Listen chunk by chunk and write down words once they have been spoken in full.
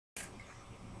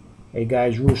Hey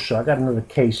guys, Russo, I got another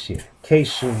case here.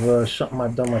 Case of something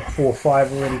I've done like 4 or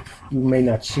 5 already. You may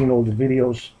not seen all the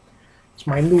videos. It's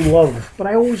my new love, but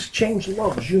I always change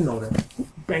loves, you know that.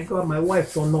 Thank God my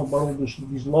wife don't know about all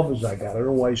these lovers I got.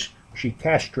 Otherwise, she'd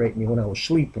castrate me when I was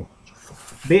sleeping.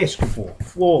 Basketball,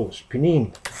 flawless,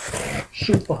 panini.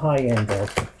 Super high end,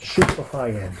 Alpha. Super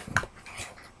high end.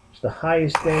 It's the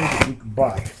highest end that you could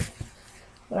buy.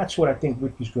 That's what I think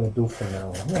Ricky's going to do from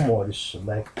now on. No more of this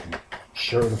select and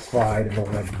certified and all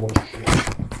that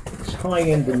bullshit. It's high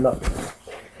end enough.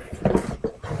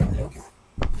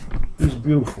 He's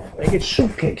beautiful. I get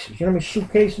suitcases. You know how many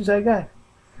suitcases I got?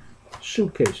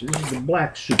 Suitcases. This is the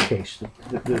black suitcase.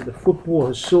 The football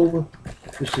is silver.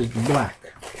 This is the black.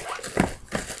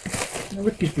 Now,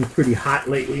 Ricky's been pretty hot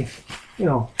lately. You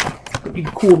know, but he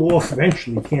cool off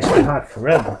eventually. He can't stay hot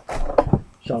forever.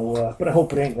 So, but I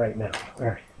hope it ain't right now. All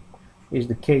right. Here's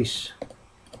the case.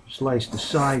 Slice the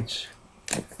sides.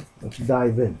 Let's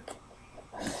dive in.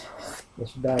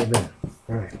 Let's dive in.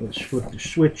 All right. Let's flip the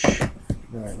switch. All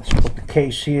right. Let's put the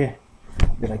case here.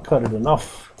 Did I cut it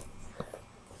enough?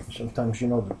 Sometimes, you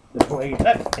know, the blade.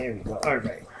 There we go. All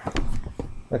right.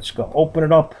 Let's go. Open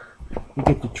it up. You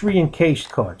get the 3 encased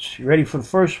cards. You ready for the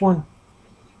first one?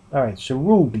 All right. So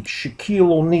Ruby,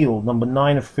 Shaquille O'Neal, number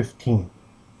 9 of 15.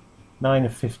 9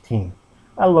 of 15.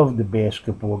 I love the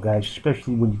basketball, guys,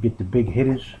 especially when you get the big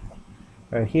hitters.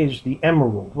 All right, here's the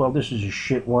Emerald. Well, this is a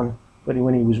shit one, but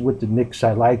when he was with the Knicks,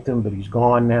 I liked him, but he's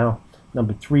gone now.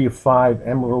 Number 3 of 5,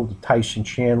 Emerald, the Tyson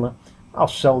Chandler. I'll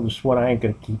sell this one. I ain't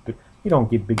going to keep it. You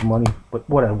don't get big money, but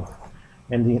whatever.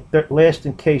 And the last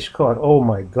encased card, oh,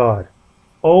 my God.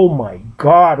 Oh, my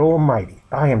God almighty.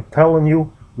 I am telling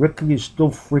you, Ricky is still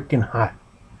freaking hot.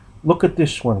 Look at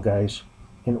this one, guys.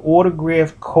 An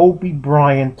autographed Kobe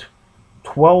Bryant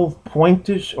 12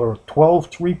 pointers or 12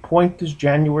 3-pointers,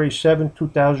 January 7,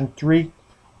 2003.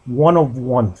 1 of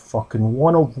 1, fucking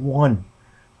 1 of 1.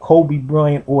 Kobe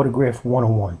Bryant autograph 1 of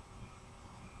 1.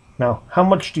 Now, how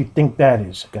much do you think that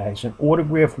is, guys? An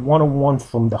autograph 1 of 1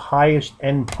 from the highest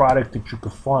end product that you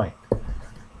could find.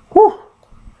 Whew!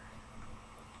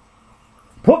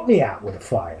 Put me out with a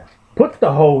fire. Put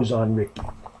the hose on Ricky.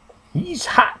 He's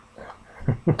hot.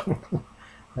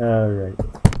 All right.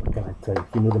 What can I tell you?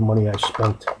 You know the money I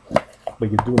spent,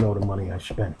 but you do know the money I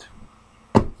spent.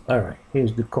 All right.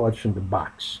 Here's the cards from the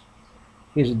box.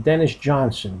 Here's a Dennis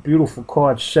Johnson. Beautiful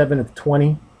card. 7 of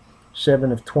 20.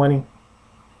 7 of 20.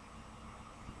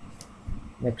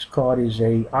 Next card is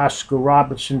a Oscar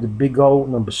Robertson, the Big O,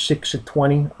 number 6 of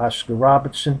 20. Oscar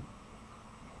Robertson.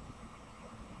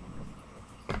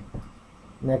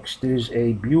 Next is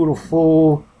a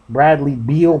beautiful Bradley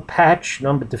Beal patch,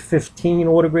 number to 15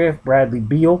 autograph, Bradley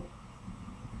Beal.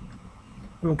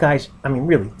 I mean, guys, I mean,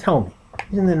 really, tell me,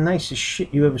 isn't it the nicest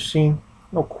shit you ever seen?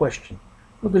 No question.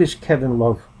 Look at this Kevin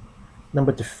Love,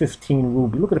 number to 15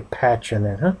 Ruby. Look at the patch on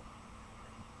that, huh?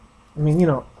 I mean, you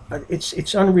know,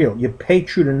 it's unreal. You pay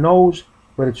through the nose,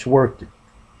 but it's worth it.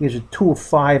 Here's a 2 of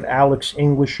 5 Alex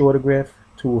English autograph,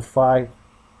 2 of 5.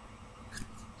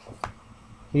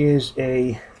 Here's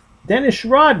a Dennis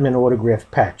Rodman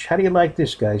autograph patch. How do you like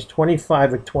this, guys?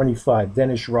 25 of 25.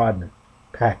 Dennis Rodman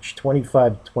patch.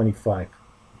 25 of 25.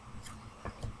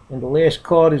 And the last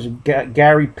card is a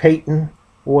Gary Payton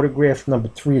autograph number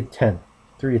 3 of 10.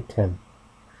 3 of 10.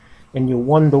 And you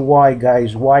wonder why,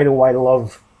 guys. Why do I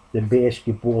love the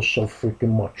basketball so freaking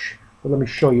much? Well, let me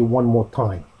show you one more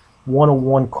time. 1 of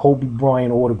 1 Kobe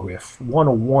Bryant autograph. 1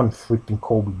 of 1 freaking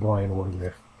Kobe Bryant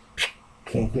autograph.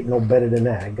 Can't get no better than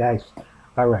that, guys.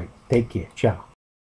 All right. Take care. Ciao.